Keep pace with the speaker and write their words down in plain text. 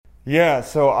Yeah,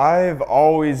 so I've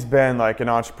always been like an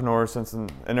entrepreneur since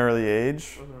an early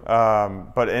age.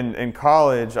 But in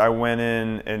college, I went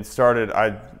in and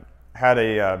I had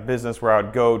a business where I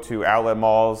would go to outlet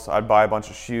malls, I'd buy a bunch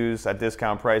of shoes at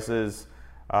discount prices,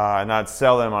 and I'd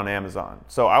sell them on Amazon.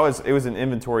 So it was an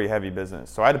inventory heavy business.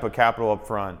 So I had to put capital up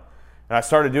front. And I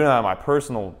started doing that on my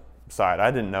personal side. I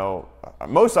didn't know,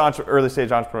 most early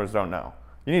stage entrepreneurs don't know.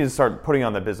 You need to start putting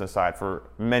on the business side for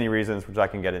many reasons, which I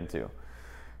can get into.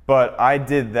 But I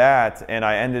did that, and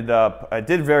I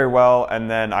did very well, and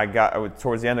then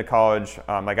towards the end of college,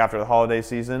 like after the holiday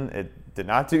season, it did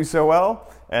not do so well,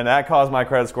 and that caused my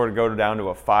credit score to go down to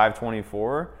a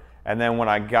 524. And then when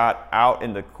I got out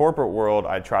in the corporate world,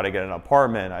 I tried to get an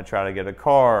apartment, I tried to get a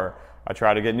car, I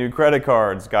tried to get new credit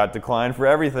cards, got declined for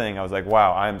everything. I was like,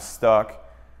 wow, I am stuck.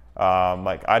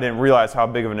 Like I didn't realize how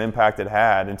big of an impact it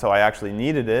had until I actually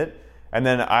needed it. And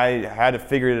then I had to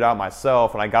figure it out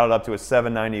myself, and I got it up to a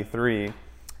 793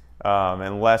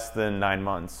 in less than 9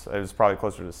 months. It was probably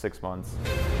closer to 6 months.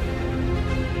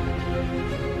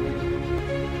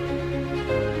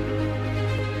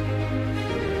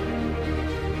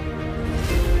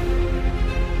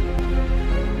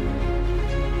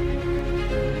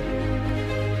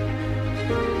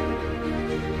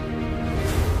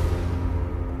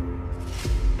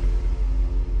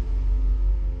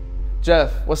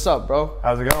 Jeff, what's up, bro?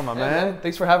 How's it going, my man?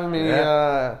 Thanks for having me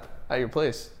at your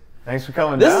place. Thanks for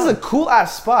coming This down. is a cool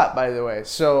ass spot, by the way.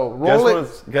 So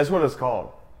Guess what it's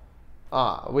called?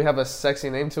 We have a sexy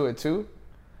name to it too.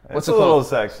 What's it called? A little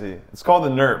sexy. It's called the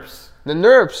Nerps. The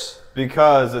Nerps.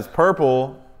 Because it's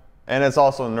purple and it's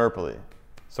also nerply.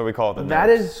 So we call it the Nerps. That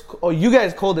is, you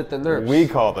guys called it the Nerps. We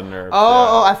call it the Nerps.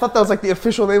 Oh, I thought that was like the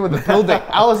official name of the building.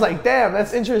 I was like, damn,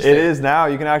 that's interesting. It is now.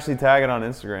 You can actually tag it on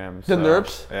Instagram. The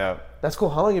Nerps? Yeah. That's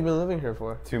cool. How long have you been living here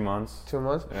for? 2 months. 2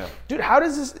 months? Yeah. Dude, how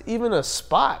does this even a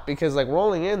spot? Because like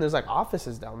rolling in, there's like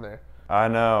offices down there. I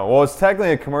know. Well, it's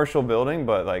technically a commercial building,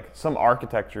 but like some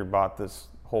architecture bought this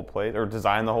whole place or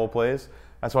designed the whole place.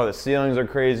 That's why the ceilings are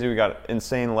crazy. We got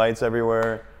insane lights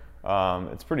everywhere.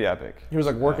 It's pretty epic. He was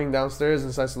like working downstairs and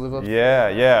decides to live up.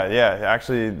 Yeah.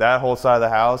 Actually, that whole side of the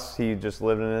house, he just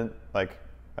lived in it like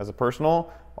as a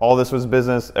personal. All this was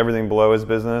business. Everything below is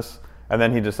business. And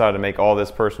then he decided to make all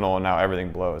this personal, and now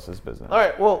everything below is his business. All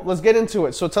right, well, let's get into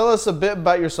it. So tell us a bit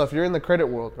about yourself. You're in the credit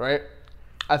world, right?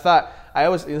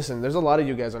 Listen, there's a lot of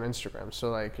you guys on Instagram, so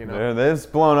like, you know. It's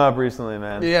blown up recently,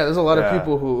 man. Yeah, there's a lot of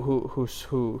people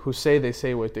who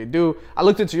say what they do. I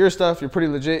looked into your stuff. You're pretty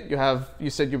legit. You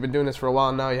said you've been doing this for a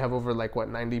while now. You have over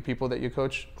 90 people that you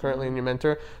coach currently in your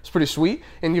mentor. It's pretty sweet,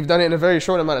 and you've done it in a very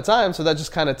short amount of time, so that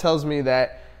just kind of tells me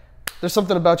that there's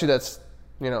something about you that's,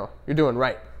 you're doing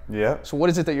right. Yeah. So what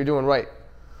is it that you're doing right?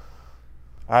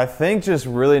 I think just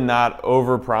really not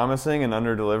over-promising and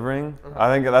under-delivering. I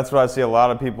think that's what I see a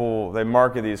lot of people, they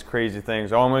market these crazy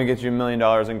things. Oh, I'm going to get you $1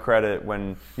 million in credit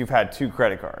when you've had 2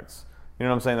 credit cards. You know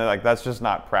what I'm saying? That's just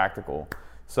not practical.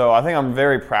 So I think I'm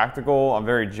very practical. I'm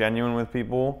very genuine with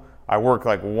people. I work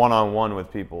like one-on-one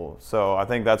with people. So I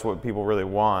think that's what people really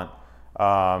want.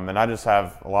 And I just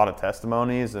have a lot of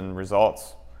testimonies and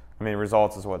results. I mean,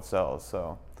 results is what sells,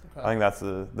 so. I think that's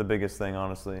the biggest thing,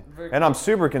 honestly. And I'm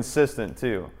super consistent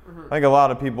too. I think a lot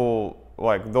of people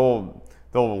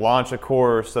they'll launch a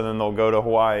course and then they'll go to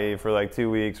Hawaii for like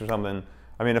 2 weeks or something.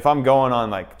 I mean, if I'm going on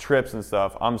like trips and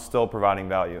stuff, I'm still providing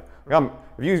value. If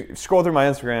you scroll through my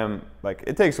Instagram, like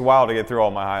it takes a while to get through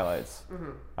all my highlights.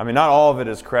 I mean, not all of it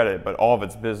is credit, but all of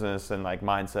it's business and like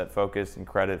mindset focused and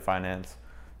credit, finance.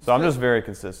 So I'm just very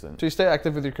consistent. So you stay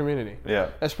active with your community.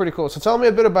 Yeah. That's pretty cool. So tell me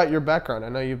a bit about your background. I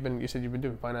know you said you've been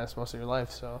doing finance most of your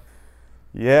life, so.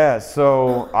 Yeah,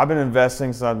 so I've been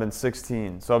investing since I've been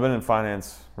 16. So I've been in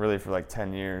finance really for like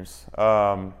 10 years.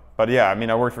 But yeah, I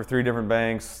mean, I worked for 3 different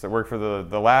banks. I worked for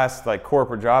the last like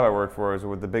corporate job I worked for was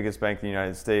with the biggest bank in the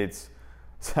United States.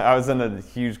 So I was in a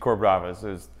huge corporate office.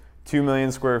 It was 2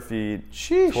 million square feet,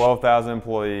 12,000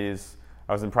 employees.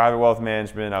 I was in private wealth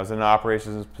management. I was in an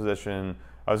operations position.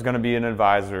 I was going to be an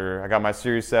advisor. I got my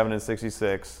Series 7 in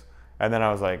 66. And then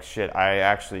I was like, shit, I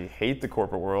actually hate the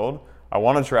corporate world. I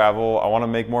want to travel. I want to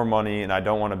make more money. And I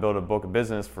don't want to build a book of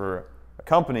business for a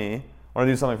company. I want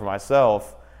to do something for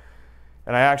myself.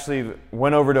 And I actually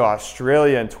went over to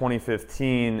Australia in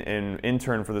 2015 and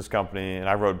interned for this company. And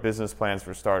I wrote business plans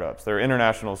for startups. They're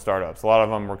international startups. A lot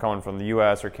of them were coming from the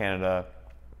US or Canada,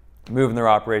 moving their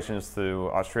operations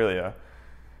to Australia.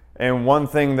 And one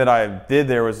thing that I did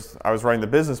there was I was writing the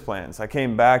business plans. I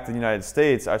came back to the United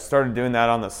States. I started doing that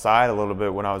on the side a little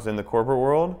bit when I was in the corporate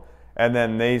world. And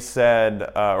then they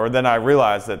said, then I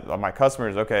realized that my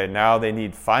customers, okay, now they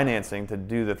need financing to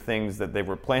do the things that they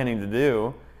were planning to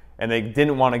do. and they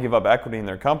didn't want to give up equity in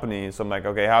their company. So I'm like,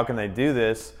 okay, how can they do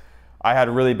this? I had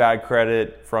really bad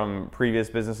credit from previous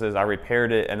businesses. I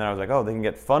repaired it, and then I was like, oh, they can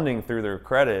get funding through their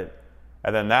credit.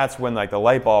 And then that's when like the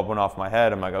light bulb went off my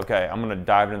head. I'm like, okay, I'm gonna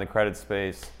dive into the credit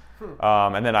space.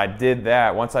 And then I did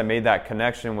that. Once I made that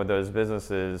connection with those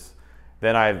businesses,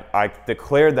 then I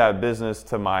declared that business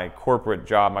to my corporate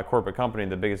job, my corporate company,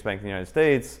 the biggest bank in the United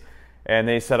States, and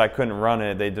they said I couldn't run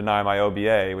it. They denied my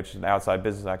OBA, which is an outside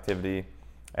business activity.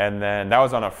 And then that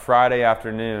was on a Friday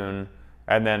afternoon,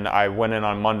 and then I went in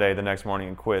on Monday the next morning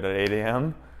and quit at 8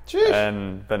 a.m. Jeez.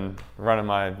 And been running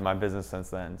my business since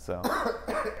then. So.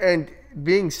 And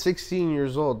being 16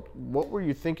 years old, what were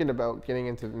you thinking about getting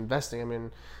into investing? I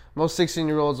mean, most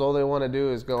 16-year-olds, all they want to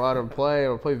do is go out and play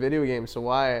or play video games. So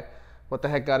what the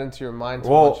heck got into your mind to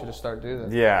want you to start doing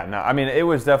this? Yeah, no, I mean, it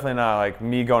was definitely not like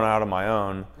me going out on my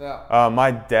own. Yeah.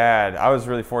 My dad, I was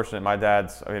really fortunate. My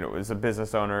dad's, I mean, it was a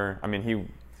business owner. I mean, he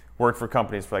worked for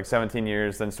companies for like 17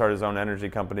 years, then started his own energy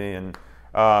company.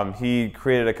 And he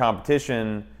created a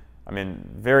competition. I mean,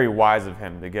 very wise of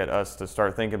him to get us to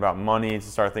start thinking about money, to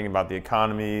start thinking about the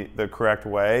economy the correct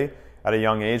way at a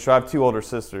young age. So I have 2 older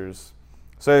sisters.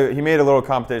 So he made a little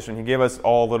competition. He gave us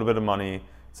all a little bit of money,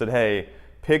 said, hey,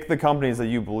 pick the companies that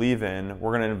you believe in.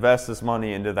 We're going to invest this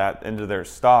money into their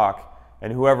stock,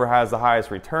 and whoever has the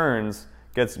highest returns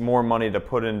gets more money to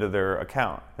put into their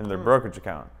account, in their brokerage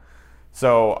account.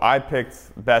 So I picked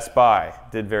Best Buy,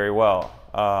 did very well.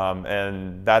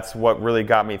 And that's what really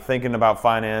got me thinking about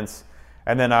finance.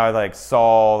 And then I like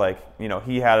saw like, you know,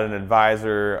 he had an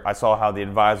advisor. I saw how the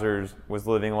advisor was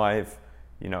living life.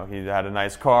 You know, he had a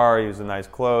nice car, he was in nice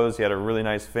clothes, he had a really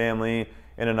nice family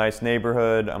in a nice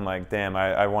neighborhood. I'm like, damn,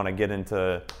 I want to get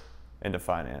into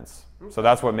finance. So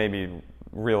that's what made me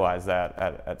realize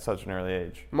that at such an early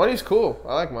age. Money's cool.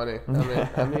 I like money.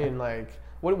 I mean, like,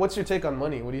 what's your take on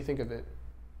money? What do you think of it?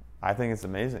 I think it's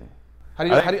amazing. How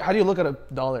do you look at a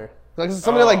dollar? Like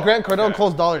somebody like Grant Cardone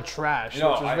calls dollar trash, which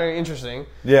is very interesting.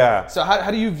 Yeah. So how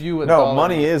do you view a dollar? No,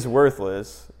 money is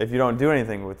worthless if you don't do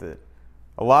anything with it.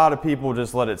 A lot of people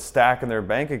just let it stack in their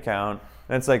bank account,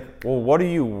 and it's like, well, what are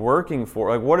you working for?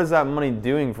 Like, what is that money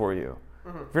doing for you?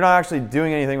 If you're not actually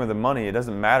doing anything with the money, it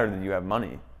doesn't matter that you have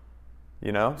money.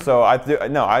 You know? So I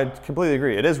completely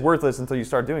agree. It is worthless until you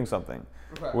start doing something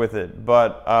with it.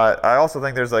 But I also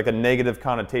think there's like a negative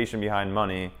connotation behind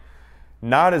money.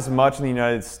 Not as much in the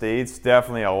United States,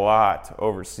 definitely a lot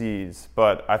overseas.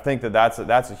 But I think that's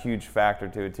a huge factor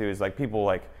to it too. Is like people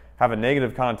like have a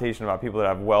negative connotation about people that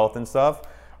have wealth and stuff.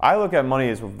 I look at money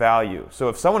as value. So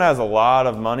if someone has a lot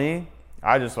of money,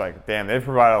 I just like, damn, they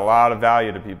provide a lot of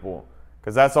value to people,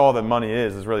 because that's all that money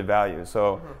is really value.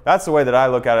 So that's the way that I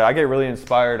look at it. I get really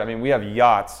inspired. I mean, we have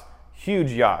yachts,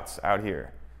 huge yachts out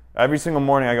here. Every single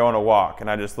morning I go on a walk and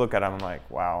I just look at them. I'm like,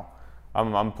 wow,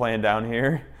 I'm playing down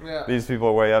here. Yeah. These people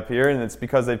are way up here, and it's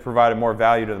because they provided more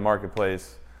value to the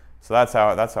marketplace. So that's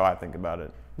how I think about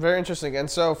it. Very interesting. And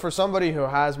so for somebody who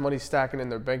has money stacking in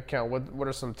their bank account, what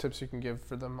are some tips you can give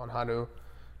for them on how to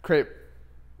create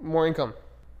more income?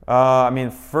 I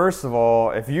mean, first of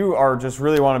all, if you are just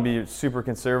really want to be super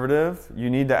conservative,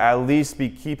 you need to at least be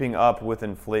keeping up with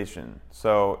inflation.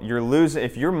 So you're losing,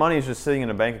 if your money is just sitting in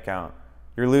a bank account,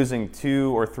 you're losing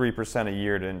 2 or 3% a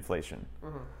year to inflation.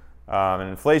 And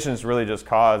inflation is really just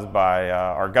caused by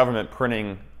our government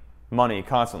printing money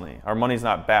constantly. Our money's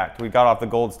not backed. We got off the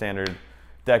gold standard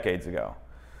decades ago.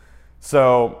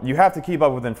 So you have to keep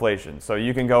up with inflation. So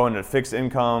you can go into fixed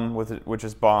income, which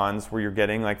is bonds, where you're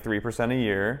getting like 3% a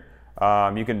year.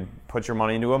 You can put your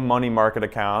money into a money market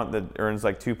account that earns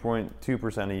like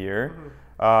 2.2% a year.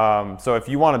 So if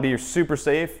you want to be super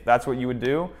safe, that's what you would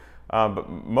do. But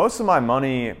most of my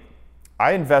money,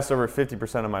 I invest over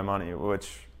 50% of my money,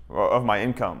 of my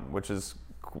income, which is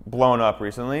blown up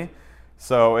recently.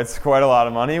 So it's quite a lot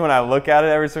of money. When I look at it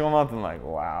every single month, I'm like,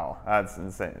 wow, that's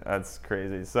insane. That's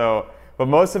crazy. So, but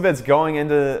most of it's going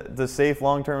into the safe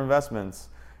long-term investments.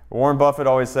 Warren Buffett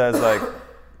always says, like,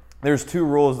 there's 2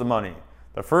 rules to money.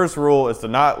 The first rule is to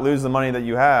not lose the money that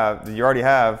you already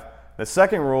have. The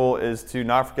second rule is to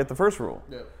not forget the first rule.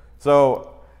 Yeah.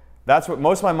 So that's what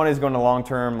most of my money is going to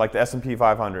long-term, like the S&P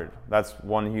 500. That's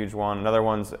one huge one. Another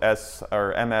one's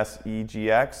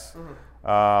MSEGX.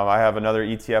 I have another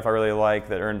ETF I really like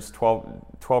that earns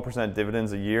 12%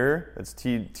 dividends a year. It's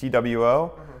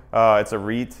TWO. It's a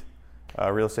REIT,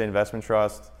 real estate investment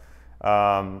trust.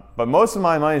 But most of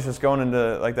my money is just going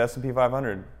into like the S&P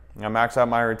 500. I max out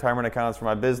my retirement accounts for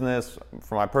my business,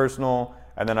 for my personal,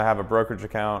 and then I have a brokerage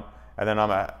account. And then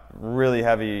I'm a really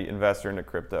heavy investor into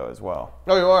crypto as well.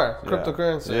 Oh, you are Yeah.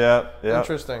 cryptocurrency. Yeah.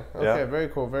 Interesting. Okay, very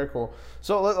cool. Very cool.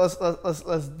 So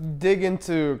let's dig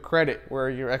into credit, where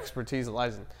your expertise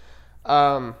lies in.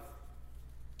 A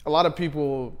lot of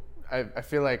people, I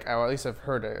feel like, or at least I've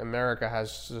heard it, America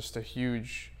has just a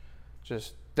huge,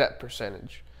 just debt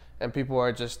percentage, and people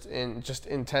are just in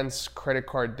intense credit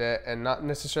card debt and not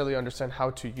necessarily understand how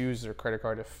to use their credit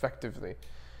card effectively.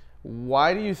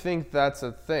 Why do you think that's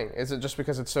a thing? Is it just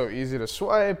because it's so easy to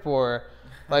swipe, or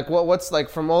like what's like,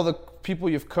 from all the people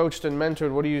you've coached and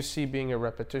mentored, what do you see being a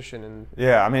repetition? And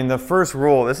Yeah, I mean, the first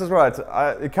rule, this is what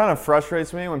it kind of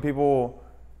frustrates me when people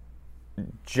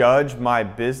judge my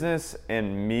business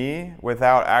and me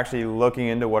without actually looking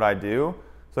into what I do.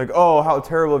 It's like, oh, how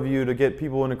terrible of you to get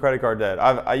people into credit card debt.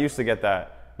 I used to get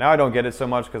that. Now I don't get it so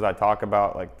much because I talk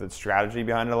about like the strategy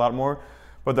behind it a lot more.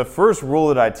 But the first rule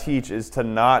that I teach is to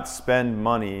not spend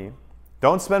money.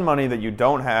 Don't spend money that you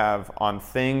don't have on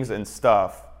things and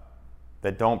stuff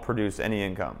that don't produce any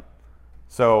income.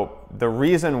 So the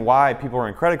reason why people are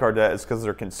in credit card debt is because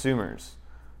they're consumers.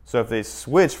 So if they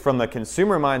switch from the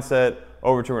consumer mindset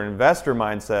over to an investor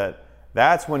mindset,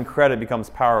 that's when credit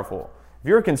becomes powerful. If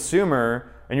you're a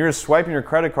consumer and you're just swiping your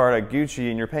credit card at Gucci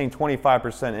and you're paying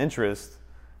 25% interest,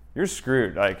 you're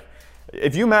screwed. Like,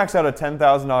 if you max out a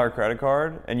 $10,000 credit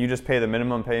card and you just pay the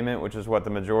minimum payment, which is what the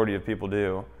majority of people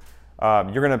do,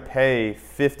 you're going to pay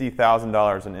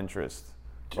 $50,000 in interest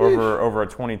over a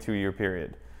 22-year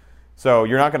period. So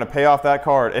you're not going to pay off that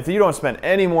card if you don't spend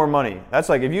any more money. That's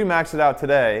like, if you max it out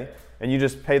today and you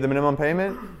just pay the minimum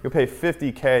payment, you'll pay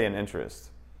 $50K in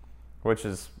interest, which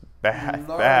is bad.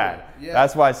 Yeah.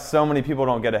 That's why so many people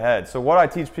don't get ahead. So what I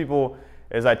teach people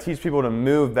is I teach people to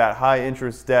move that high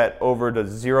interest debt over to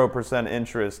 0%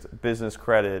 interest business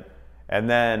credit, and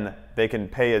then they can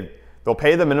pay it. They'll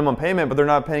pay the minimum payment, but they're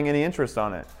not paying any interest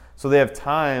on it. So they have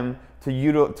time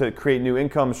to create new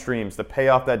income streams, to pay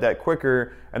off that debt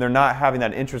quicker, and they're not having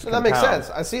that interest compound. That makes sense.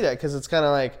 I see that, because it's kind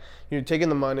of like you're taking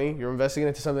the money, you're investing it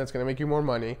into something that's going to make you more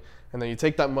money, and then you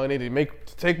take that money to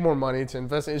take more money to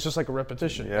invest. It's just like a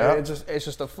repetition. Yeah. It's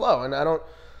just a flow, and I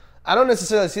don't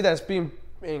necessarily see that as being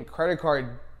in credit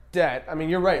card debt. I mean,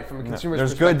 you're right, from a consumer's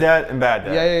There's perspective. good debt and bad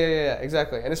debt. Yeah,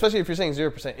 exactly. And especially if you're saying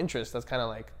 0% interest, that's kind of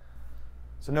like,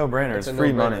 it's a no-brainer. It's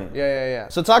free money. Yeah.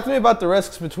 So talk to me about the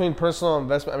risks between personal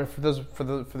investment. I mean, for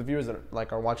the viewers that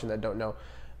like are watching that don't know,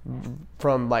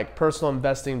 from like personal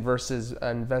investing versus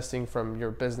investing from your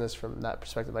business, from that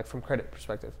perspective, like from credit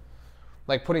perspective,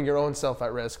 like putting your own self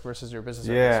at risk versus your business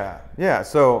at risk. Yeah.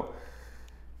 So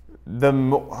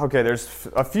there's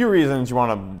a few reasons you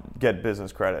want to get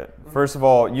business credit. First of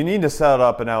all, you need to set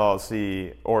up an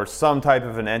LLC or some type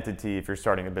of an entity if you're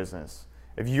starting a business.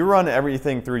 If you run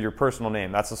everything through your personal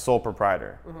name, that's a sole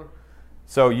proprietor.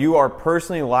 So you are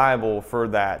personally liable for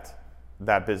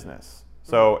that business.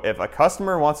 So if a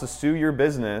customer wants to sue your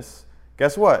business,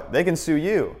 guess what? They can sue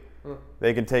you.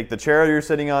 They can take the chair you're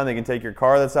sitting on, they can take your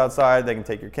car that's outside, they can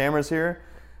take your cameras here.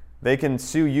 They can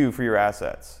sue you for your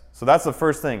assets. So that's the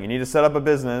first thing. You need to set up a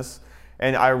business,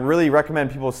 and I really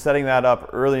recommend people setting that up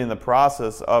early in the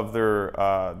process of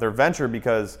their venture,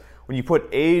 because when you put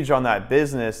age on that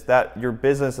business, that your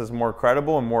business is more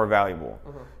credible and more valuable.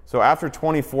 So after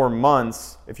 24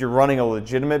 months, if you're running a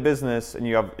legitimate business and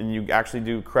you actually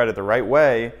do credit the right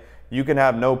way, you can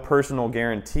have no personal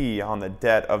guarantee on the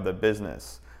debt of the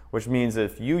business, which means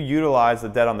if you utilize the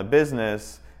debt on the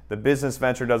business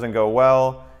venture doesn't go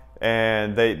well,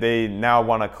 and they now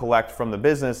want to collect from the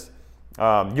business,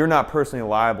 you're not personally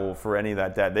liable for any of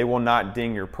that debt. They will not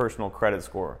ding your personal credit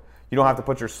score. You don't have to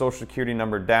put your social security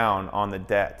number down on the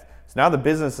debt. So now the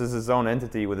business is its own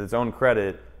entity with its own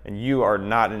credit, and you are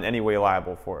not in any way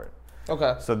liable for it.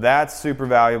 Okay. So that's super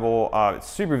valuable. It's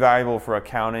super valuable for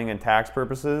accounting and tax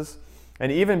purposes.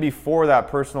 And even before that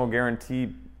personal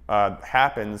guarantee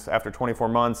happens, after 24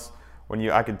 months,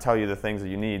 I could tell you the things that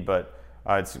you need, but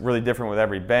it's really different with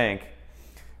every bank.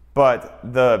 But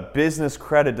the business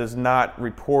credit does not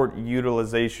report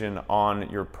utilization on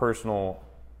your personal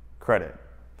credit.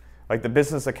 Like the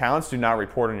business accounts do not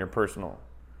report on your personal.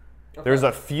 Okay. There's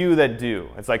a few that do.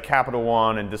 It's like Capital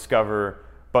One and Discover,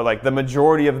 but like the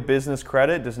majority of business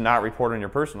credit does not report on your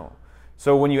personal.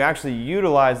 So when you actually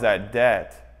utilize that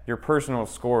debt, your personal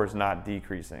score is not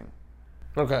decreasing.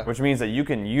 Okay. Which means that you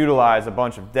can utilize a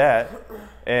bunch of debt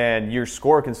and your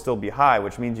score can still be high,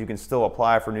 which means you can still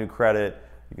apply for new credit.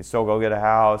 You can still go get a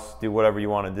house, do whatever you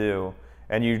want to do.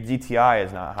 And your DTI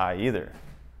is not high either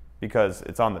because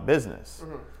it's on the business.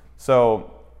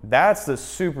 So that's the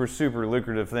super, super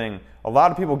lucrative thing. A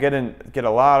lot of people get a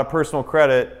lot of personal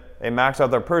credit, they max out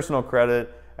their personal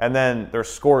credit, and then their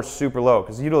score is super low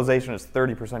because utilization is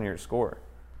 30% of your score.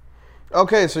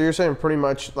 Okay, so you're saying pretty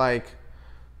much like,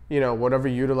 whatever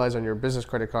you utilize on your business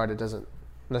credit card, it doesn't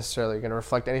necessarily going to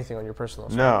reflect anything on your personal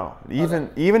score. No,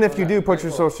 even if you do put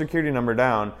your social security number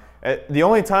down, the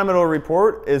only time it'll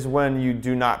report is when you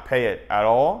do not pay it at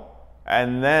all,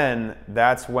 and then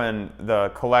that's when the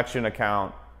collection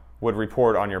account would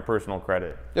report on your personal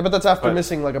credit. Yeah, but that's after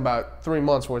missing like about 3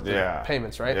 months worth of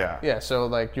payments, right? Yeah. Yeah, so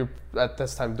like you're at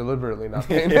this time deliberately not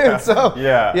paying Yeah. it. So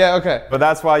yeah, okay. But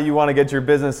that's why you want to get your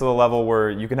business to the level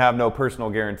where you can have no personal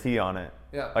guarantee on it.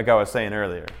 Yeah. Like I was saying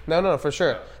earlier. No, for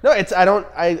sure. No,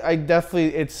 I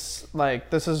definitely, it's like,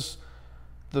 this is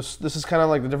kind of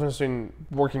like the difference between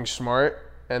working smart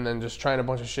and then just trying a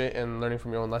bunch of shit and learning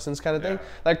from your own lessons kind of thing.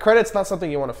 Like credit's not something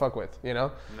you want to fuck with,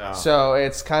 No. So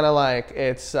it's kind of like,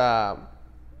 it's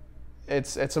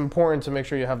important to make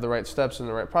sure you have the right steps and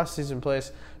the right processes in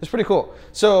place. It's pretty cool.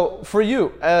 So for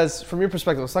you, from your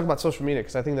perspective, let's talk about social media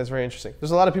because I think that's very interesting.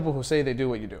 There's a lot of people who say they do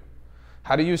what you do.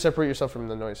 How do you separate yourself from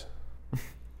the noise?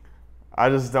 I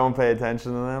just don't pay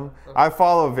attention to them. I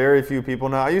follow very few people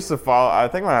now. I used to follow, I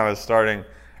think when I was starting,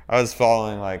 I was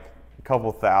following like a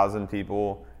couple thousand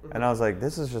people, and I was like,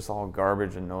 this is just all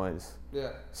garbage and noise.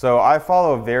 Yeah. So I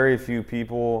follow very few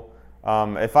people.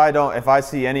 If I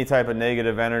see any type of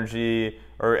negative energy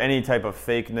or any type of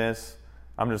fakeness,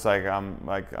 I'm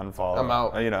like unfollow. I'm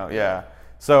out. Yeah.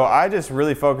 So I just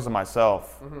really focus on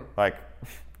myself, like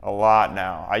a lot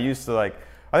now.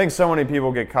 I think so many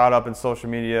people get caught up in social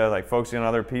media, like focusing on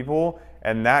other people,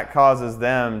 and that causes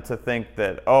them to think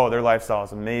that, oh, their lifestyle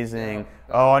is amazing.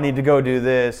 Oh, I need to go do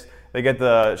this. They get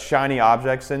the shiny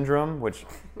object syndrome, which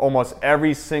almost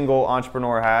every single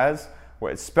entrepreneur has,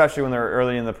 especially when they're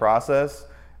early in the process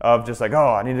of just like,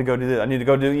 oh, I need to go do this. I need to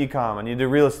go do e-com. I need to do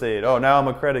real estate. Oh, now I'm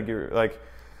a credit guru. Like,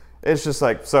 it's just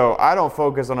like, so I don't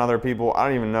focus on other people. I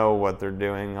don't even know what they're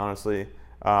doing, honestly.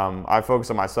 I focus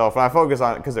on myself, and I focus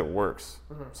on it because it works.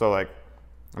 So like,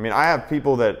 I have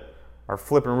people that are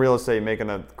flipping real estate, making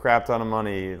a crap ton of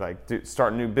money, like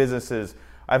starting new businesses.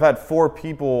 I've had 4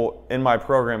 people in my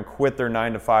program quit their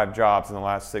 9-to-5 jobs in the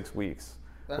last 6 weeks,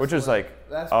 which is like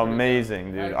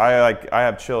amazing, dude. I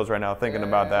have chills right now thinking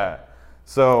about that.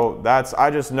 So I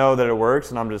just know that it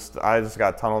works, and I just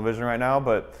got tunnel vision right now.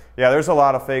 But yeah, there's a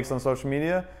lot of fakes on social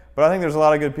media, but I think there's a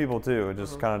lot of good people too. It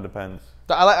just kind of depends.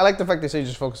 I like the fact they say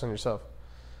just focus on yourself,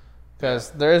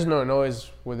 because there is no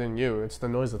noise within you. It's the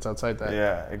noise that's outside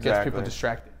that gets people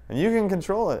distracted. And you can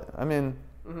control it.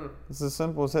 It's as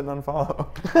simple as hitting unfollow.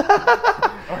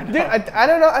 Dude, I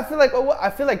don't know. I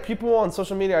feel like people on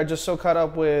social media are just so caught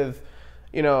up with,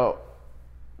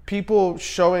 people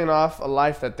showing off a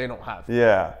life that they don't have.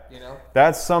 Yeah.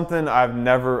 That's something I've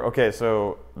never. Okay,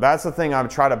 so that's the thing I've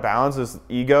tried to balance is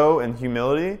ego and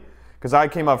humility. Because I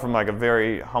came up from like a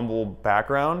very humble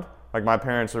background. Like my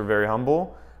parents are very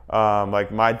humble.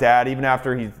 Like my dad, even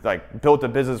after he like built a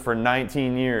business for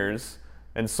 19 years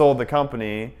and sold the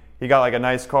company, he got like a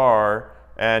nice car,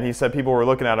 and he said people were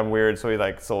looking at him weird, so he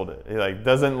like sold it. He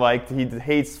like he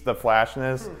hates the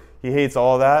flashness. He hates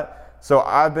all of that. So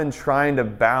I've been trying to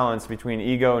balance between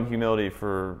ego and humility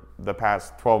for the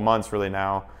past 12 months really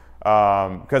now,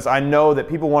 because I know that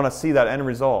people want to see that end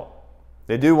result.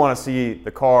 They do want to see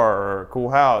the car or a cool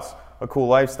house, a cool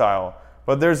lifestyle.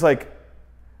 But there's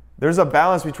a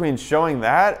balance between showing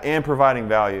that and providing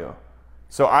value.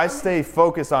 So I stay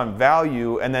focused on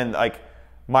value, and then like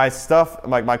my stuff,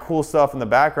 like my cool stuff in the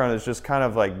background is just kind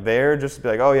of like there, just to be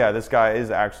like, oh yeah, this guy is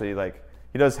actually like,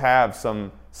 he does have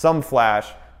some flash,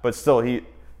 but still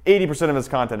 80% of his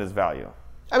content is value.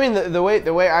 The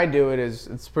way I do it is,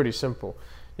 it's pretty simple.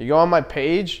 You go on my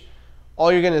page,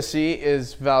 all you're gonna see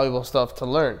is valuable stuff to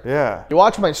learn. Yeah. You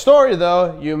watch my story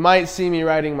though, you might see me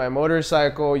riding my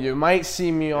motorcycle. You might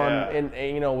see me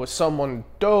with someone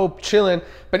dope, chilling.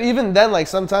 But even then, like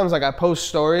sometimes, like I post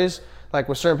stories, like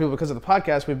with certain people because of the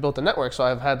podcast. We've built a network, so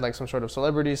I've had like some sort of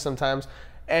celebrities sometimes,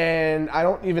 and I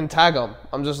don't even tag them.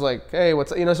 I'm just like, hey, what's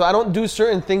so I don't do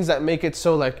certain things that make it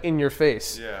so like in your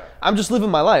face. Yeah. I'm just living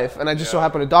my life, and I just so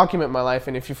happen to document my life.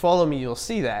 And if you follow me, you'll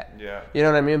see that. Yeah. You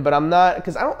know what I mean? But I'm not,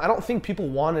 because I don't think people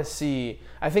want to see.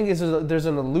 I think there's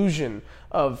an illusion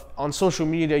of on social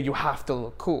media you have to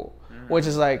look cool, which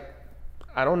is like,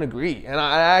 I don't agree. And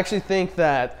I actually think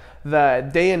that the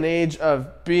day and age of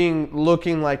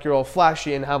looking like you're all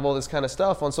flashy and have all this kind of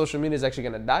stuff on social media is actually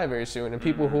going to die very soon. And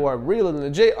people who are real and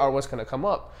legit are what's going to come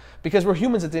up, because we're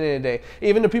humans at the end of the day.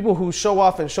 Even the people who show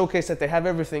off and showcase that they have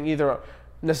everything either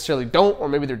necessarily don't, or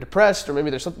maybe they're depressed, or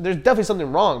maybe there's definitely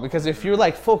something wrong, because if you're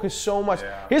like focused so much,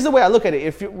 here's the way I look at it.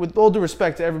 If you, with all due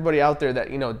respect to everybody out there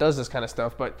that, you know, does this kind of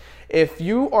stuff, but if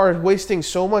you are wasting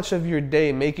so much of your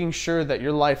day making sure that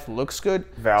your life looks good,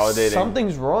 validating,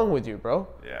 something's wrong with you, bro.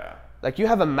 Yeah. Like you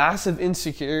have a massive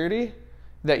insecurity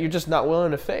that you're just not willing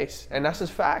to face, and that's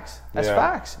just facts. That's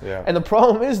facts. Yeah. And the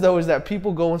problem is though, is that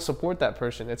people go and support that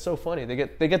person. It's so funny.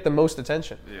 They get the most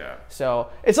attention. Yeah. So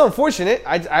it's unfortunate.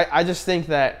 I just think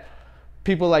that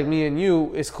people like me and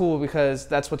you is cool because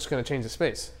that's what's going to change the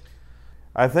space.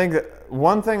 I think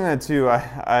one thing that too,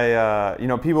 I you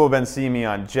know, people have been seeing me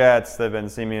on jets. They've been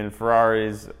seeing me in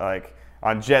Ferraris, like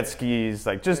on jet skis,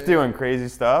 like just doing crazy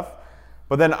stuff.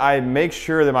 But then I make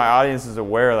sure that my audience is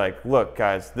aware, like, look,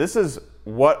 guys, this is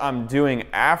what I'm doing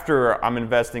after I'm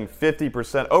investing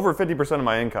 50%, over 50% of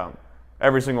my income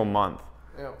every single month.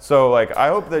 Yeah. So like, I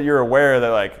hope that you're aware that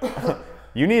like,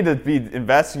 you need to be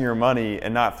investing your money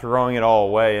and not throwing it all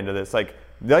away into this. Like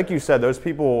you said, those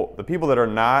people, the people that are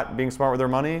not being smart with their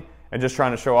money and just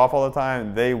trying to show off all the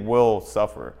time, they will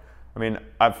suffer. I mean,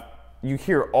 you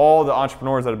hear all the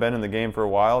entrepreneurs that have been in the game for a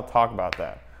while talk about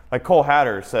that. Like Cole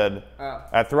Hatter said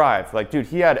at Thrive, like, dude,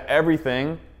 he had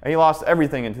everything and he lost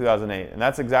everything in 2008. And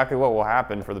that's exactly what will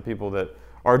happen for the people that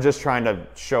are just trying to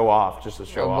show off, just to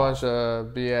show off. A bunch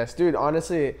of BS. Dude,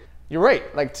 honestly, you're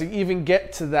right. Like to even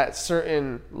get to that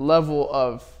certain level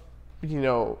of, you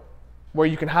know, where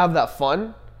you can have that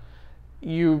fun,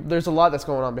 there's a lot that's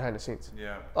going on behind the scenes.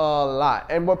 Yeah. A lot.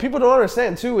 And what people don't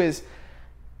understand too is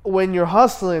when you're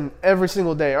hustling every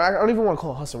single day, or I don't even want to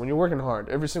call it hustling, when you're working hard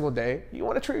every single day, you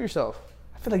want to treat yourself.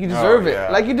 I feel like you deserve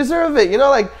it. Like you deserve it. You know,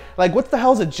 like what the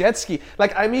hell's a jet ski?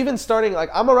 Like I'm even starting, like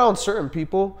I'm around certain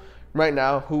people right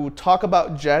now who talk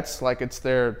about jets like it's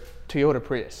their Toyota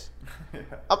Prius. Yeah.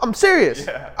 I'm serious.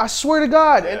 Yeah. I swear to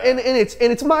God. Yeah. And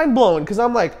it's mind blowing because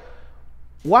I'm like,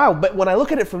 wow. But when I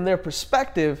look at it from their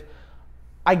perspective,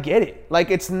 I get it.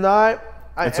 Like it's not.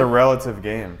 It's a relative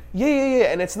game.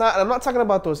 Yeah. And it's not. I'm not talking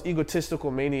about those egotistical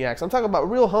maniacs. I'm talking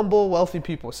about real humble, wealthy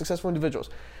people, successful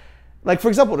individuals. Like, for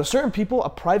example, to certain people, a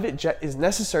private jet is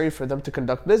necessary for them to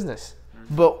conduct business.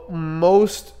 Mm-hmm. But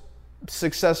most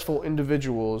successful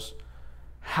individuals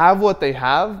have what they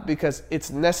have because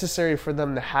it's necessary for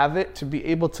them to have it to be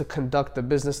able to conduct the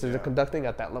business that they're conducting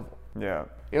at that level. Yeah. You know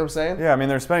what I'm saying? Yeah, I mean,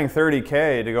 they're spending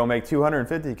 $30K to go make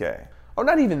 $250K. Or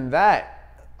not even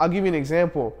that. I'll give you an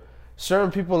example.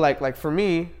 Certain people, like for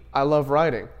me, I love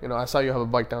riding. You know, I saw you have a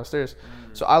bike downstairs.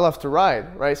 So I love to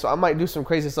ride, right? So I might do some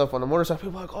crazy stuff on the motorcycle.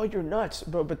 People are like, oh, you're nuts,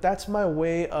 bro. But that's my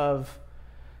way of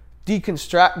detaching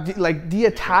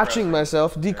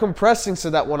myself, decompressing so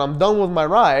that when I'm done with my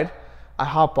ride, I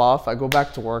hop off, I go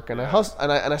back to work, and I hustle,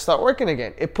 and I start working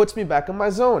again. It puts me back in my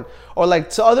zone. Or like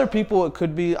to other people, it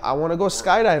could be, I want to go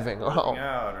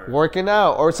skydiving. Working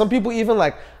out. Or some people even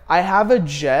like, I have a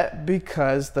jet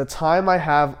because the time I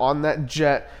have on that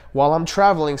jet while I'm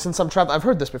traveling, I've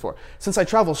heard this before, since I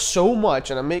travel so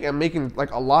much and I'm making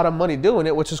like a lot of money doing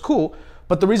it, which is cool.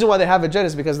 But the reason why they have a jet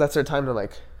is because that's their time to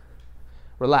like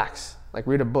relax, like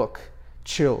read a book,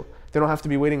 chill. They don't have to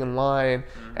be waiting in line,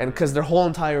 and because their whole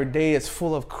entire day is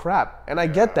full of crap. And I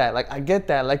get that.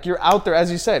 Like you're out there, as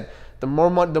you said. The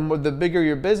more money, the bigger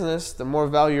your business, the more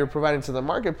value you're providing to the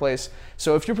marketplace.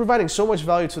 So if you're providing so much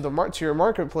value to your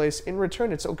marketplace, in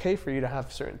return, it's okay for you to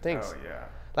have certain things. Oh yeah.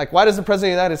 Like, why does the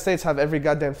president of the United States have every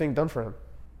goddamn thing done for him?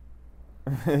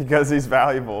 Because he's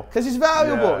valuable. Because he's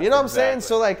valuable. Yeah, you know what I'm saying?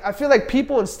 So like, I feel like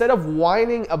people, instead of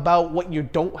whining about what you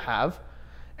don't have,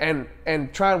 and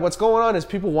what's going on is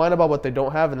people whine about what they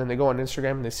don't have, and then they go on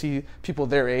Instagram and they see people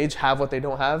their age have what they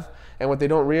don't have, and what they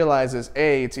don't realize is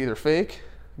A, it's either fake,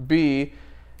 B,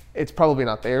 it's probably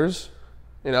not theirs.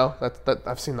 You know, that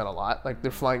I've seen that a lot. Like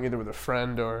they're flying either with a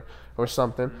friend or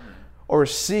something. Or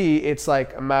C, it's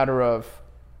like a matter of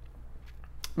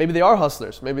maybe they are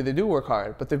hustlers. Maybe they do work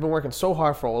hard, but they've been working so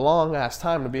hard for a long ass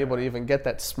time to be able to even get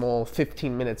that small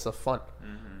 15 minutes of fun.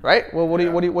 Right? Well,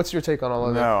 what's your take on all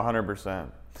of that? No,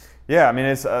 100%. Yeah, I mean,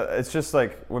 it's just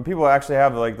like when people actually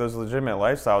have like those legitimate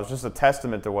lifestyles, it's just a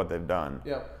testament to what they've done.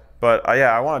 Yeah. But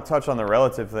I want to touch on the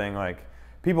relative thing. Like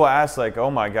people ask like, oh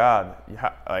my God,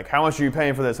 like how much are you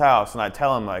paying for this house? And I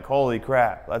tell them like, holy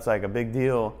crap, that's like a big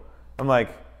deal. I'm like,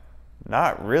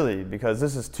 not really, because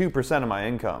this is 2% of my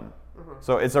income.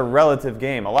 So it's a relative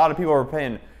game. A lot of people are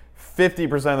paying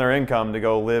 50% of their income to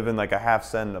go live in like a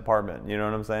half-cent apartment. You know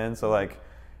what I'm saying? So like,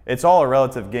 it's all a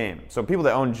relative game. So people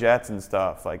that own jets and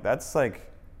stuff, like that's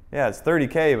like, yeah, it's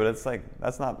 $30K, but it's like,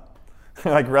 that's not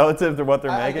like relative to what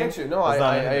they're making. I get you. No, I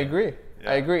agree.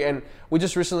 Yeah. I agree. And we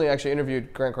just recently actually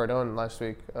interviewed Grant Cardone last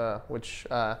week, which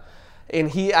And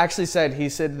he actually said,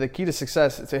 the key to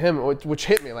success to him, which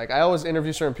hit me. Like, I always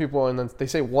interview certain people, and then they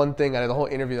say one thing out of the whole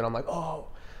interview that I'm like, oh,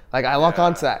 like I lock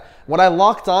onto that. When I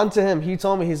locked onto him, he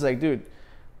told me, he's like, dude,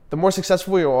 the more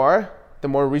successful you are, the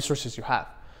more resources you have.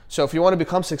 So if you want to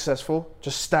become successful,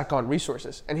 just stack on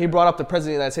resources. And he brought up the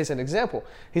President of the United States as an example.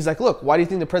 He's like, look, why do you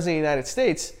think the President of the United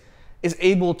States is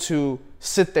able to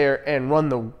sit there and run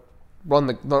the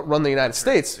United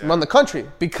States, run the country?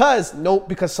 Because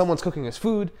someone's cooking his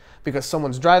food, because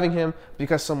someone's driving him,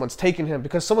 because someone's taking him,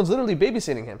 because someone's literally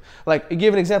babysitting him. Like, I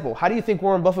give an example. How do you think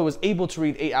Warren Buffett was able to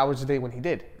read 8 hours a day when he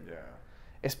did?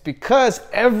 It's because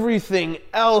everything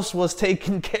else was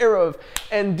taken care of.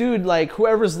 And dude, like,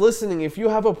 whoever's listening, if you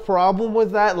have a problem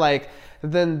with that, like,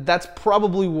 then that's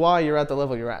probably why you're at the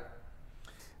level you're at.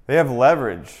 They have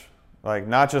leverage, like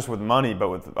not just with money, but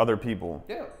with other people.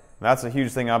 Yeah. That's a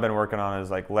huge thing I've been working on, is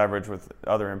like leverage with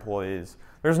other employees.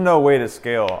 There's no way to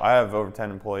scale. I have over 10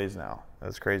 employees now.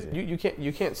 That's crazy. You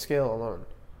can't scale alone.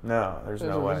 No, there's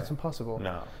no way. It's impossible.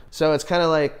 No. So it's kind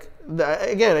of like,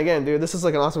 again, dude, this is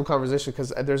like an awesome conversation,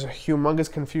 because there's a humongous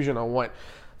confusion on what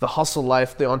the hustle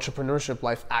life, the entrepreneurship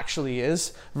life actually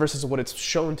is versus what it's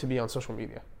shown to be on social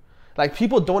media. Like,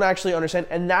 people don't actually understand,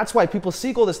 and that's why people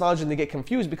seek all this knowledge and they get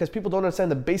confused, because people don't understand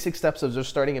the basic steps of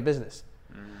just starting a business,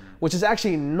 which is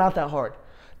actually not that hard.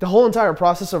 The whole entire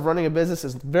process of running a business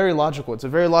is very logical. It's a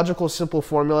very logical, simple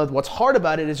formula. What's hard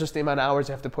about it is just the amount of hours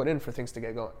you have to put in for things to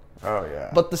get going. Oh, yeah.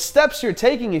 But the steps you're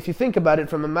taking, if you think about it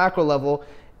from a macro level,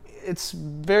 it's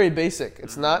very basic.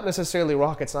 It's not necessarily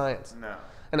rocket science. No.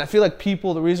 And I feel like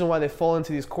people, the reason why they fall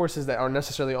into these courses that are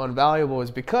necessarily unvaluable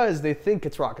is because they think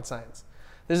it's rocket science.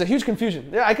 There's a huge confusion.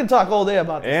 Yeah, I can talk all day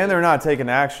about this. And they're not taking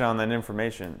action on that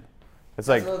information. It's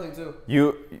like, That's another thing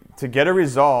too. to get a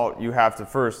result, you have to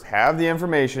first have the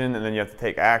information, and then you have to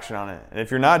take action on it. And if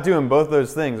you're not doing both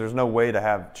those things, there's no way to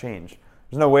have change.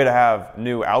 There's no way to have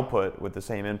new output with the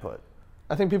same input.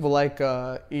 I think people like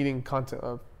eating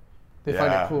content. They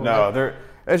find it cool. No, right?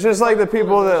 it's just like the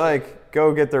people that like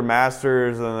go get their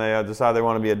masters and they decide they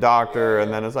want to be a doctor,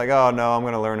 and then it's like, oh no, I'm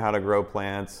going to learn how to grow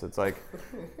plants. It's like,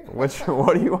 what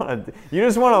do you want to do? You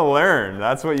just want to learn.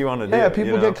 That's what you want to do. Yeah,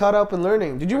 people get caught up in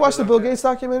learning. Did you watch the Bill Gates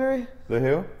documentary? The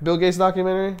who? Bill Gates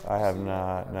documentary? I have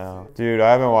not, no. Dude,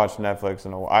 I haven't watched Netflix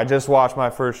in a while. I just watched my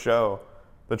first show.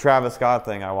 The Travis Scott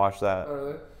thing, I watched that. Oh,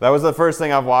 really? That was the first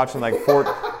thing I've watched in like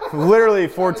literally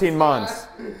 14 months.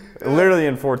 Literally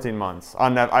in 14 months.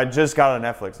 I just got a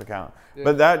Netflix account. Yeah.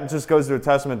 But that just goes to a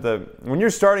testament that when you're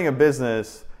starting a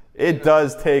business, it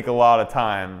does take a lot of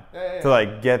time to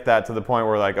like get that to the point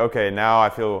where like, okay, now I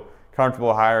feel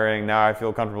comfortable hiring. Now I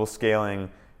feel comfortable scaling.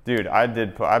 Dude, I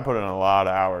put in a lot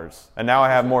of hours. And now I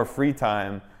have more free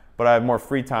time, but I have more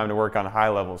free time to work on high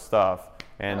level stuff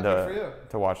and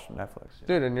to watch Netflix. Yeah.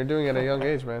 Dude, and you're doing it at a young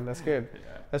age, man. That's good.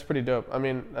 That's pretty dope. I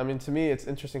mean, to me, it's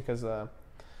interesting because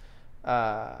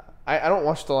I don't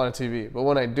watch a lot of TV, but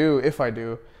when I do, if I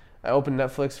do, I open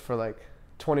Netflix for like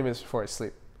 20 minutes before I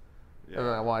sleep. Yeah. And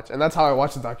then I watch. And that's how I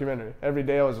watch the documentary. Every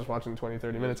day I was just watching 20,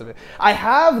 30 minutes of it. I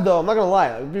have, though, I'm not going to lie,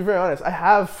 I'll be very honest, I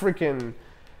have freaking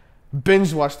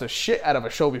binge watched the shit out of a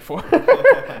show before.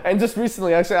 And just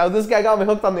recently, actually, this guy got me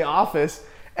hooked on The Office,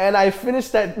 and I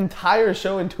finished that entire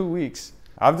show in 2 weeks.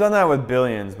 I've done that with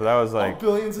Billions, but that was like...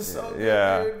 Billions is so good.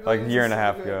 Yeah, Billions like a year and a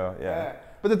half so ago, yeah.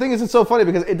 But the thing is, it's so funny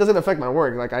because it doesn't affect my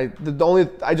work. Like I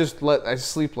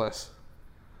sleep less.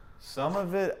 Some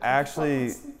of it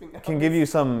actually can give you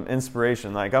some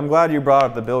inspiration. Like, I'm glad you brought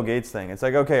up the Bill Gates thing. It's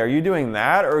like, okay, are you doing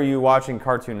that or are you watching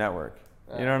Cartoon Network?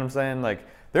 You know what I'm saying? Like,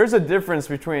 there's a difference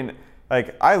between,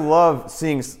 like, I love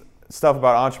seeing stuff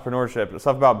about entrepreneurship,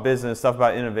 stuff about business, stuff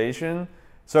about innovation.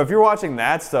 So if you're watching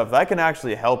that stuff, that can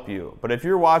actually help you. But if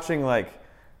you're watching, like,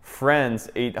 Friends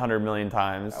 800 million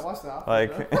times. I watched that.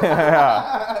 Like,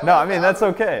 yeah. No, I mean, that's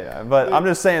okay. But I'm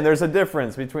just saying there's a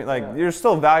difference between, like, there's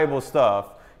still valuable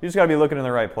stuff. You just got to be looking in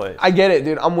the right place. I get it,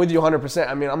 dude. I'm with you 100%.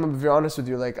 I mean, I'm going to be honest with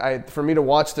you. Like, for me to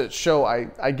watch the show,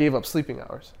 I gave up sleeping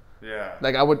hours. Yeah.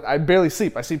 Like, I barely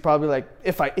sleep. I sleep probably, like,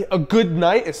 a good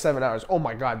night is 7 hours. Oh,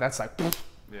 my God. That's like,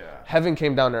 heaven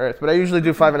came down to earth. But I usually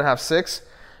do 5.5, 6.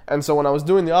 And so when I was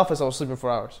doing The Office, I was sleeping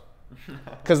 4 hours.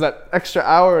 Because that extra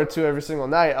hour or two every single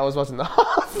night, I was watching The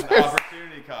Office. It's an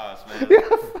opportunity cost, man.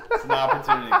 It's an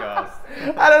opportunity cost.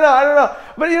 I don't know.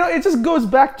 But, you know, it just goes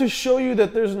back to show you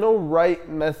that there's no right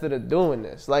method of doing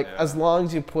this. Like, as long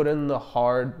as you put in the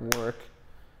hard work,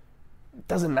 it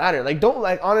doesn't matter. Like,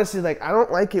 honestly, like, I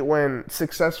don't like it when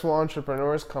successful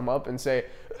entrepreneurs come up and say,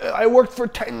 I worked for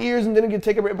 10 years and didn't get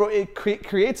taken. Bro, it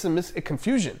creates a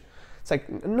confusion. It's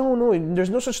like, no, there's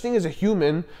no such thing as a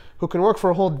human who can work for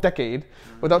a whole decade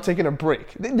without taking a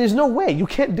break. There's no way. You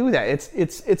can't do that.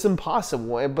 It's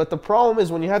impossible. But the problem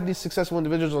is when you have these successful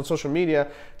individuals on social media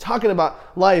talking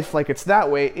about life like it's that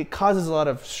way, it causes a lot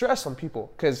of stress on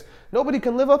people because nobody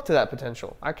can live up to that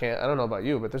potential. I can't. I don't know about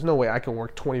you, but there's no way I can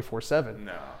work 24/7.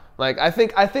 No. Like, I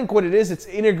think what it is, it's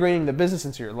integrating the business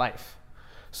into your life.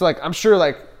 So, like, I'm sure,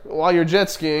 like, while you're jet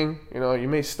skiing, you know, you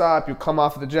may stop, you come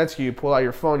off of the jet ski, you pull out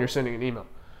your phone, you're sending an email.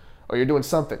 Or you're doing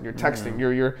something, you're texting,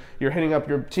 you're hitting up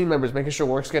your team members, making sure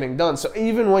work's getting done. So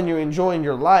even when you're enjoying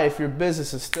your life, your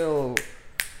business is still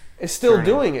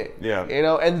doing it. Yeah. You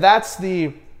know, and that's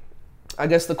the, I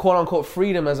guess, the quote-unquote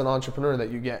freedom as an entrepreneur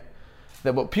that you get.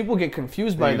 That what people get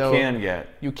confused by, though.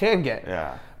 You can get.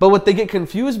 Yeah. But what they get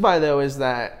confused by, though, is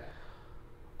that,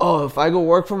 oh, if I go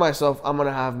work for myself, I'm going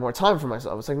to have more time for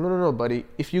myself. It's like, no, buddy.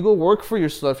 If you go work for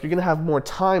yourself, you're going to have more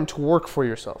time to work for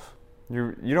yourself.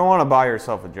 You don't want to buy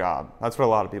yourself a job. That's what a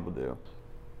lot of people do.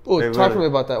 Oh, talk to me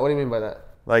about that. What do you mean by that?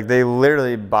 Like, they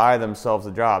literally buy themselves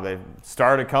a job. They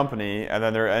start a company, and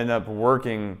then they end up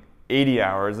working 80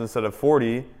 hours instead of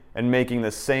 40 and making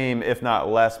the same, if not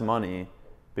less money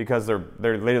because they're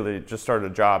literally just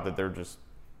started a job that they're just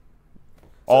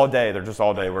all day. They're just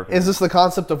all day working. Is this the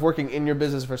concept of working in your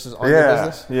business versus on your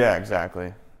business? Yeah,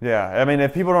 exactly. Yeah, I mean,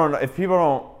 if people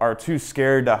are too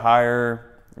scared to hire,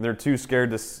 they're too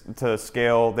scared to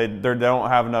scale. They don't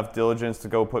have enough diligence to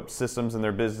go put systems in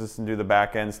their business and do the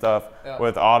back end stuff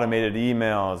with automated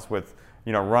emails, with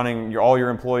running all your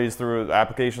employees through an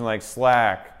application like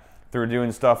Slack, through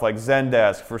doing stuff like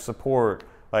Zendesk for support.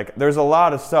 Like, there's a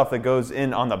lot of stuff that goes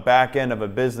in on the back end of a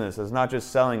business. It's not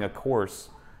just selling a course.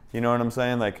 You know what I'm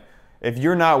saying? Like, if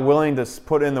you're not willing to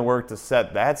put in the work to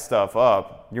set that stuff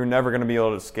up, you're never going to be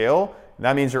able to scale.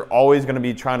 That means you're always going to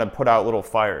be trying to put out little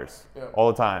fires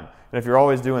all the time. And if you're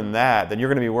always doing that, then you're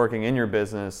going to be working in your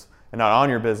business and not on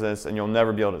your business, and you'll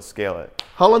never be able to scale it.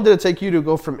 How long did it take you to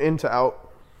go from in to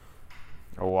out?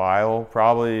 A while,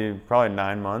 probably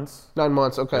 9 months. 9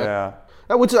 months, okay. Yeah.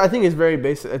 Which I think is very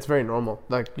basic. It's very normal.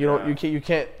 Like, you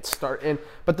can't start in,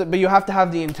 but you have to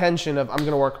have the intention of, I'm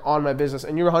going to work on my business.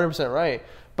 And you're 100% right.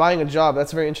 Buying a job,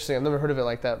 that's very interesting. I've never heard of it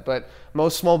like that. But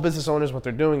most small business owners, what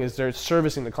they're doing is they're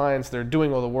servicing the clients. They're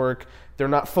doing all the work. They're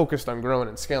not focused on growing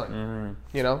and scaling.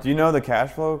 Do you know the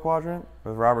cash flow quadrant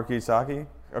with Robert Kiyosaki?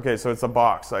 Okay, so it's a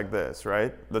box like this,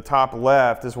 right? The top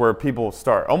left is where people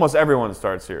start. Almost everyone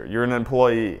starts here. You're an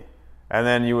employee. And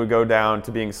then you would go down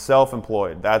to being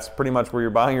self-employed. That's pretty much where you're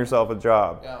buying yourself a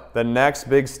job. Yeah. The next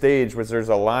big stage, which there's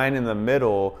a line in the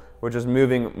middle, which is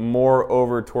moving more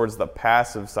over towards the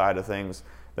passive side of things.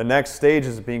 The next stage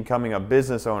is becoming a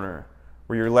business owner,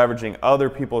 where you're leveraging other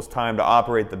people's time to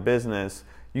operate the business.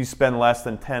 You spend less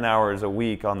than 10 hours a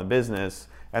week on the business,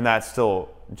 and that still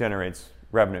generates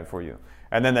revenue for you.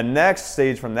 And then the next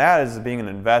stage from that is being an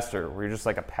investor, where you're just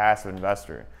like a passive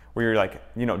investor, where you're like,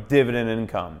 dividend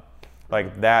income.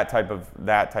 Like that type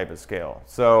of scale.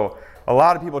 So a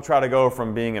lot of people try to go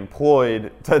from being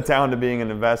employed down to being an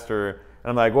investor, and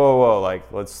I'm like, whoa, like,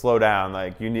 let's slow down.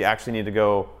 Like, you actually need to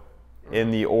go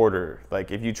in the order. Like,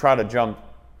 if you try to jump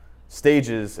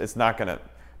stages, the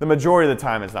majority of the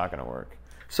time it's not gonna work.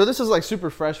 So this is like super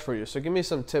fresh for you. So give me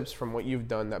some tips from what you've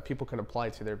done that people can apply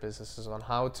to their businesses on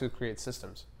how to create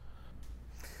systems.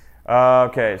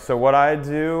 Okay, so what I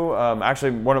do,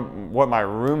 actually, what my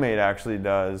roommate actually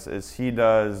does is he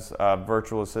does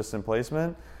virtual assistant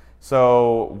placement.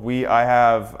 So I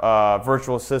have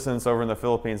virtual assistants over in the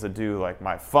Philippines that do like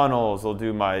my funnels. They'll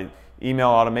do my email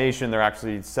automation. They're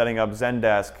actually setting up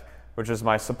Zendesk, which is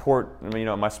my support,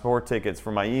 my support tickets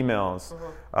for my emails.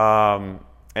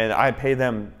 And I pay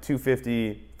them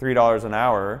 $2.50, $3 an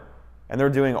hour, and they're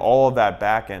doing all of that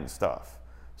back end stuff.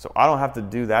 So I don't have to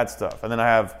do that stuff. And then I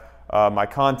have my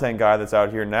content guy that's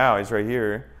out here now. He's right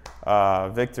here,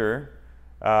 Victor.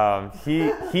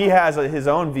 He has his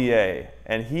own VA,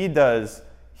 and he edits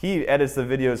the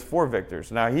videos for Victor.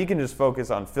 So now he can just focus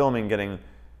on filming, getting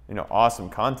awesome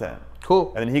content.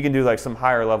 Cool. And then he can do like some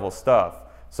higher level stuff.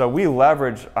 So we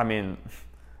leverage,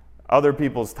 other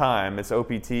people's time. It's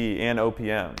OPT and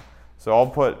OPM. So I'll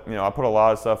put a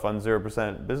lot of stuff on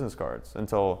 0% business cards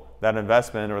until that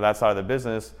investment or that side of the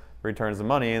business returns the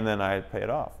money, and then I pay it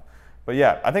off. But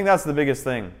yeah, I think that's the biggest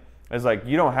thing, is like,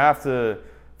 you don't have to,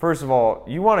 first of all,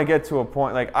 you want to get to a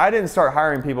point, like, I didn't start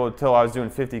hiring people until I was doing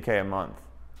 $50K a month.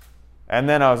 And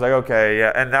then I was like, okay,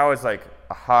 yeah, and that was like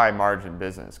a high margin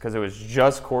business because it was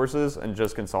just courses and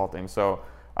just consulting. So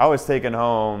I was taking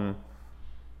home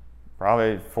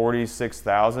probably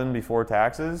 $46,000 before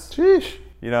taxes. Sheesh.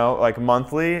 Like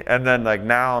monthly, and then like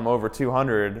now I'm over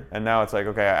 200, and now it's like,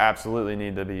 okay, I absolutely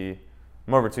need to be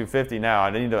I'm over 250 now. I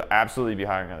need to absolutely be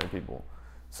hiring other people.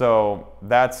 So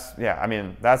that's, yeah, I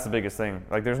mean, that's the biggest thing.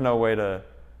 Like, there's no way to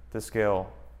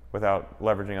scale without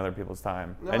leveraging other people's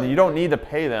time. No, and you don't need to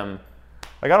pay them.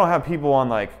 Like, I don't have people on,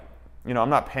 like, you know, I'm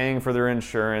not paying for their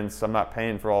insurance. I'm not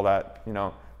paying for all that. You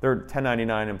know, they're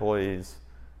 1099 employees,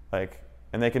 like,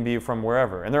 and they can be from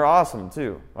wherever. And they're awesome,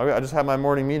 too. I just had my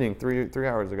morning meeting three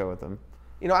hours ago with them.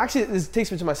 You know, actually, this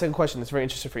takes me to my second question that's very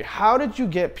interesting for you. How did you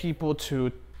get people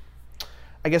to,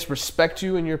 I guess, respect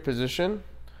you in your position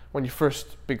when you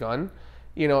first begun?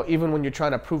 You know, even when you're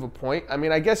trying to prove a point. I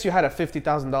mean, I guess you had a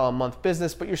 $50,000 a month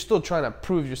business, but you're still trying to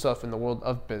prove yourself in the world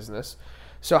of business.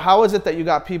 So how is it that you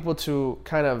got people to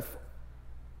kind of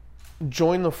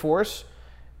join the force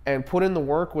and put in the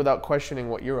work without questioning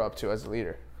what you're up to as a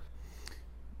leader?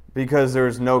 Because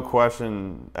there's no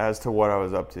question as to what I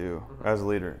was up to as a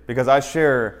leader. Because I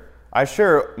share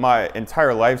my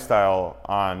entire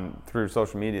lifestyle through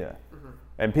social media.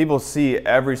 And people see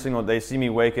every single day, they see me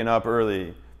waking up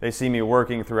early. They see me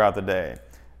working throughout the day.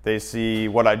 They see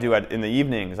what I do in the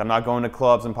evenings. I'm not going to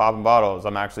clubs and popping bottles.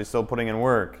 I'm actually still putting in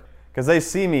work. Because they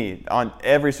see me on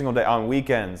every single day, on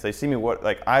weekends. They see me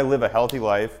I live a healthy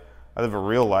life. I live a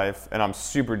real life, and I'm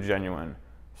super genuine.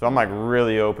 So I'm like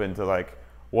really open to like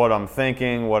what I'm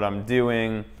thinking, what I'm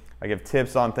doing. I give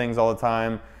tips on things all the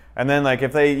time. And then like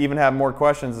if they even have more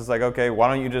questions, it's like, okay,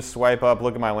 why don't you just swipe up,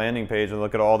 look at my landing page, and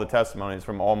look at all the testimonies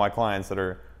from all my clients that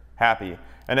are happy.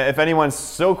 And if anyone's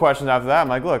still questions after that, I'm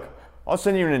like, look, I'll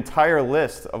send you an entire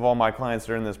list of all my clients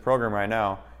that are in this program right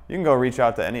now. You can go reach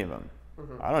out to any of them.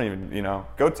 I don't even, you know,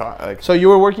 go talk. Like, so you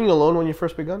were working alone when you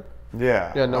first begun?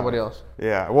 Yeah. Yeah, nobody else.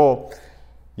 Yeah, well,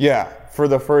 yeah, for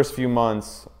the first few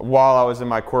months while I was in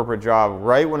my corporate job,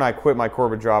 right when I quit my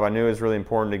corporate job, I knew it was really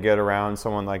important to get around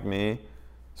someone like me,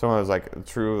 someone who was like a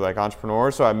true like entrepreneur.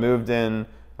 So I moved in,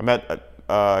 I met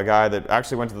a guy that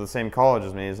actually went to the same college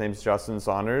as me. His name's Justin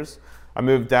Saunders. I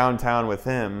moved downtown with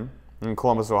him in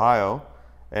Columbus, Ohio,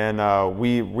 and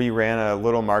we ran a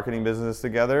little marketing business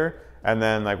together. And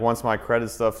then like once my credit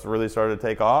stuff really started to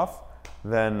take off,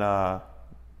 then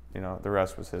you know, the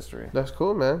rest was history. That's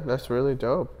cool, man. That's really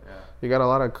dope. Yeah. You got a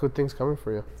lot of good things coming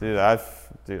for you.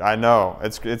 Dude, I know.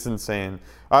 It's insane.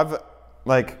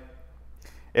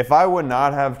 If I would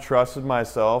not have trusted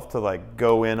myself to like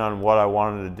go in on what I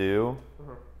wanted to do,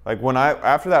 like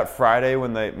after that Friday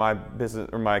when my business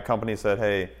or my company said,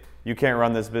 hey, you can't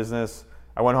run this business,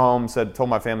 I went home, told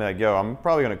my family, like, yo, I'm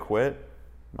probably gonna quit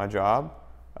my job.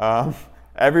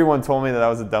 Everyone told me that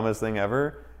was the dumbest thing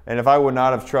ever. And if I would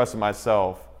not have trusted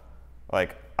myself,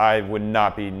 like I would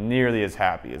not be nearly as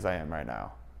happy as I am right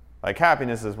now. Like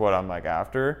happiness is what I'm like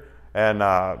after. And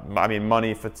I mean,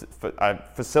 money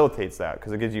facilitates that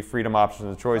because it gives you freedom, options,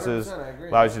 and choices,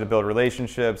 allows you to build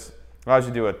relationships, allows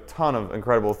you to do a ton of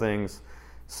incredible things.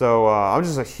 So I'm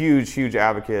just a huge, huge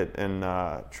advocate in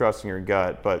trusting your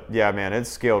gut. But yeah, man, it's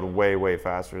scaled way, way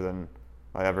faster than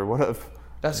I ever would have.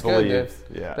 That's good, Dave.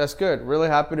 Yeah, that's good. Really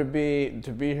happy to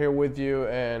be here with you,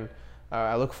 and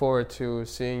I look forward to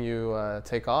seeing you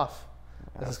take off.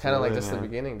 This is kind of like just the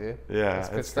beginning, dude. Yeah,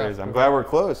 it's crazy. I'm glad we're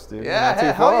close, dude.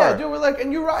 Yeah, hell yeah, dude. We're like,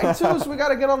 and you ride too, so we got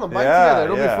to get on the bike together.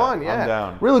 It'll be fun. Yeah, I'm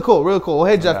down. Really cool, really cool. Well,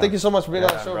 hey, Jeff, thank you so much for being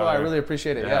on the show, bro. I really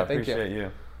appreciate it. Yeah, thank you. Appreciate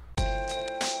you.